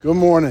Good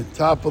morning.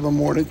 Top of the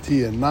morning to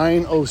you.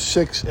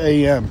 9:06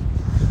 a.m.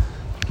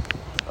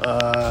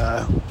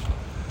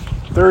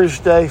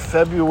 Thursday,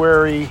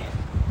 February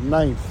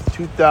 9th,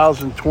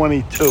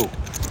 2022.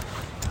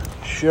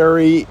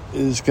 Sherry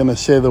is going to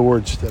say the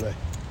words today.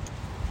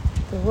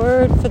 The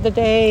word for the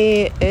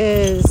day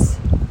is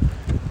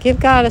give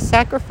God a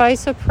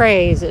sacrifice of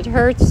praise. It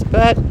hurts,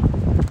 but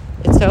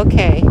it's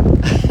okay.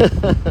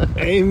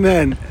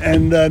 Amen.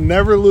 And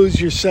never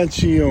lose your sense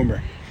of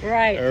humor.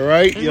 Right. All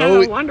right. And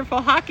have a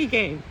wonderful hockey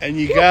game. And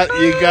you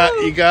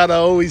gotta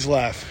always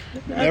laugh.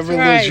 Never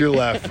right. lose your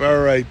laugh.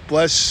 All right.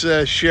 Bless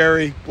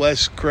Sherry.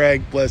 Bless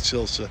Craig. Bless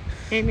Ilsa.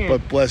 Amen.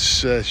 But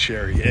bless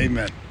Sherry.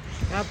 Amen.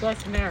 God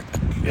bless America.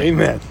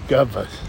 Amen. God bless.